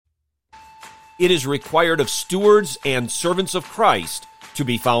It is required of stewards and servants of Christ to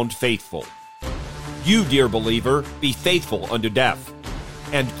be found faithful. You, dear believer, be faithful unto death,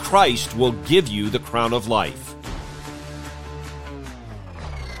 and Christ will give you the crown of life.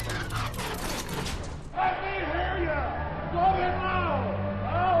 Let me hear you! Going low!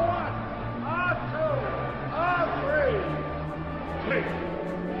 A1, A2, A3.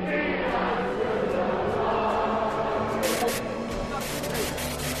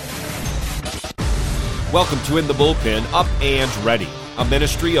 Welcome to In the Bullpen, Up and Ready, a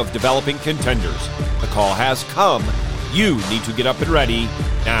ministry of developing contenders. The call has come. You need to get up and ready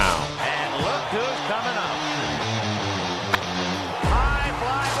now. And look who's coming up. High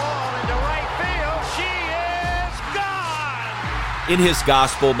fly ball into right field. She is gone. In his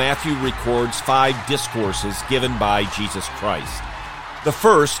gospel, Matthew records 5 discourses given by Jesus Christ. The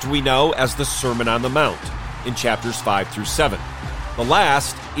first we know as the Sermon on the Mount in chapters 5 through 7. The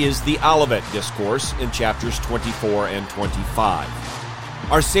last is the Olivet Discourse in chapters 24 and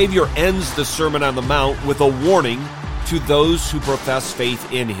 25. Our Savior ends the Sermon on the Mount with a warning to those who profess faith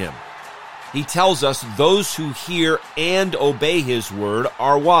in Him. He tells us those who hear and obey His word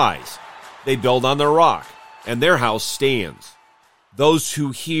are wise. They build on the rock, and their house stands. Those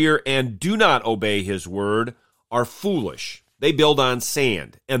who hear and do not obey His word are foolish. They build on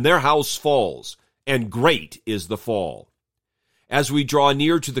sand, and their house falls, and great is the fall. As we draw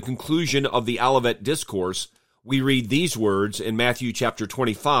near to the conclusion of the Olivet Discourse, we read these words in Matthew chapter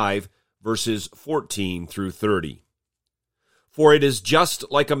 25, verses 14 through 30. For it is just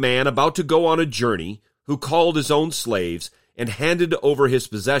like a man about to go on a journey, who called his own slaves and handed over his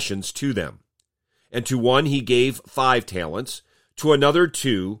possessions to them. And to one he gave 5 talents, to another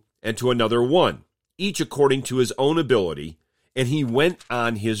 2, and to another 1, each according to his own ability, and he went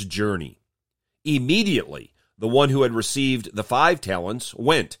on his journey. Immediately, the one who had received the 5 talents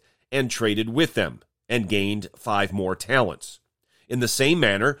went and traded with them, and gained 5 more talents. In the same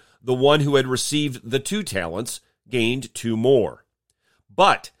manner, the one who had received the 2 talents gained 2 more.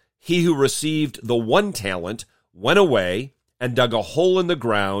 But he who received the 1 talent went away and dug a hole in the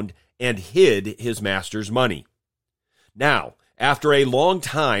ground and hid his master's money. Now, after a long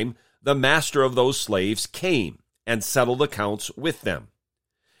time, the master of those slaves came and settled accounts with them.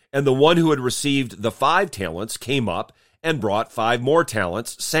 And the one who had received the 5 talents came up and brought 5 more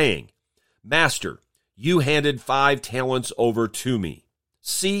talents, saying, Master, you handed 5 talents over to me.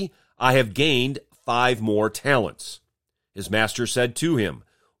 See, I have gained 5 more talents. His master said to him,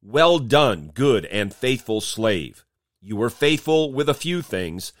 Well done, good and faithful slave. You were faithful with a few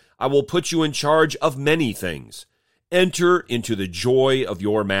things. I will put you in charge of many things. Enter into the joy of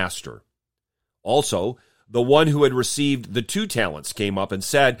your master. Also, the one who had received the 2 talents came up and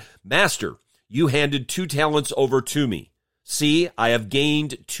said, Master, you handed 2 talents over to me. See, I have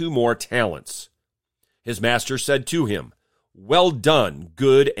gained 2 more talents. His master said to him, Well done,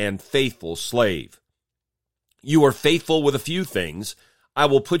 good and faithful slave. You are faithful with a few things. I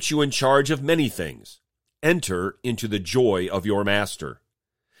will put you in charge of many things. Enter into the joy of your master.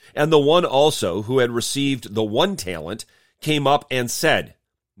 And the one also who had received the 1 talent came up and said,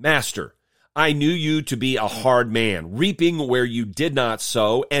 Master, I knew you to be a hard man, reaping where you did not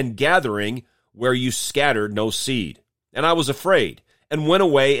sow, and gathering where you scattered no seed. And I was afraid, and went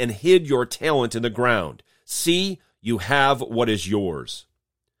away and hid your talent in the ground. See, you have what is yours.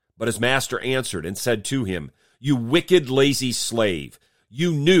 But his master answered and said to him, You wicked, lazy slave,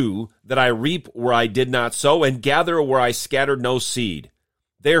 you knew that I reap where I did not sow, and gather where I scattered no seed.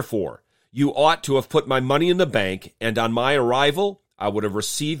 Therefore, you ought to have put my money in the bank, and on my arrival I would have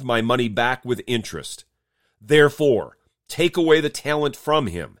received my money back with interest. Therefore, take away the talent from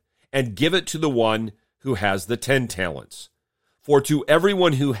him, and give it to the one who has the 10 talents. For to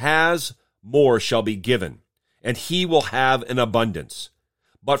everyone who has, more shall be given, and he will have an abundance.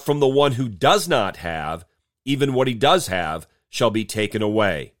 But from the one who does not have, even what he does have shall be taken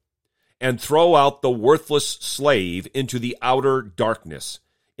away. And throw out the worthless slave into the outer darkness.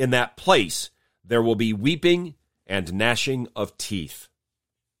 In that place there will be weeping and gnashing of teeth.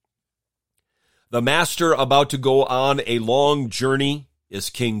 The master about to go on a long journey is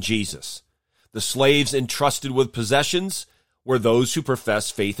King Jesus. The slaves entrusted with possessions were those who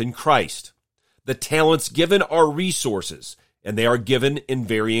profess faith in Christ. The talents given are resources, and they are given in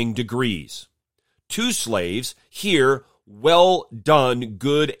varying degrees. 2 slaves hear, Well done,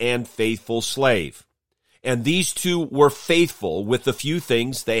 good and faithful slave. And these 2 were faithful with the few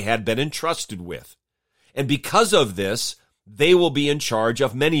things they had been entrusted with. And because of this, they will be in charge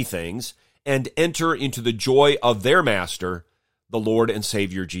of many things and enter into the joy of their master, the Lord and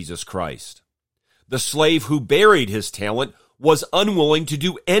Savior Jesus Christ. The slave who buried his talent was unwilling to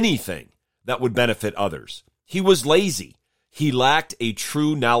do anything, that would benefit others. He was lazy. He lacked a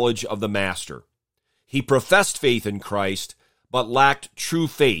true knowledge of the Master. He professed faith in Christ, but lacked true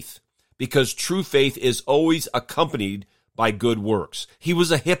faith, because true faith is always accompanied by good works. He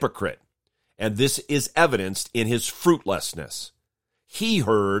was a hypocrite, and this is evidenced in his fruitlessness. He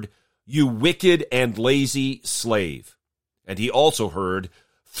heard, "You wicked and lazy slave." And he also heard,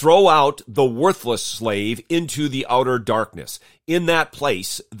 "Throw out the worthless slave into the outer darkness. In that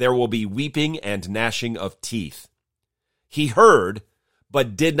place there will be weeping and gnashing of teeth." He heard,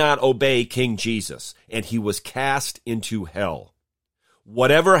 but did not obey King Jesus, and he was cast into hell.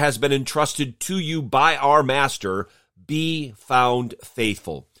 Whatever has been entrusted to you by our Master, be found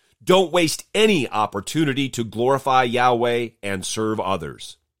faithful. Don't waste any opportunity to glorify Yahweh and serve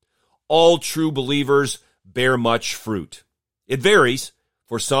others. All true believers bear much fruit. It varies.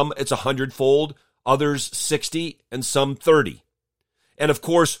 For some, it's 100-fold, others 60, and some 30. And of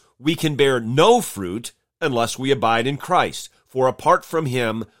course, we can bear no fruit unless we abide in Christ, for apart from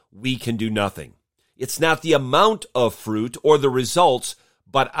him, we can do nothing. It's not the amount of fruit or the results,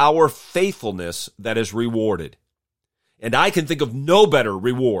 but our faithfulness that is rewarded. And I can think of no better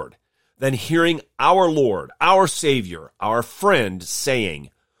reward than hearing our Lord, our Savior, our friend saying,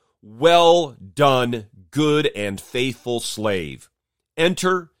 "Well done, good and faithful slave.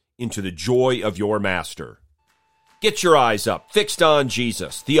 Enter into the joy of your Master." Get your eyes up, fixed on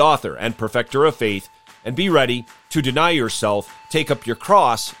Jesus, the author and perfecter of faith, and be ready to deny yourself, take up your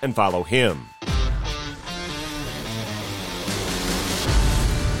cross, and follow him.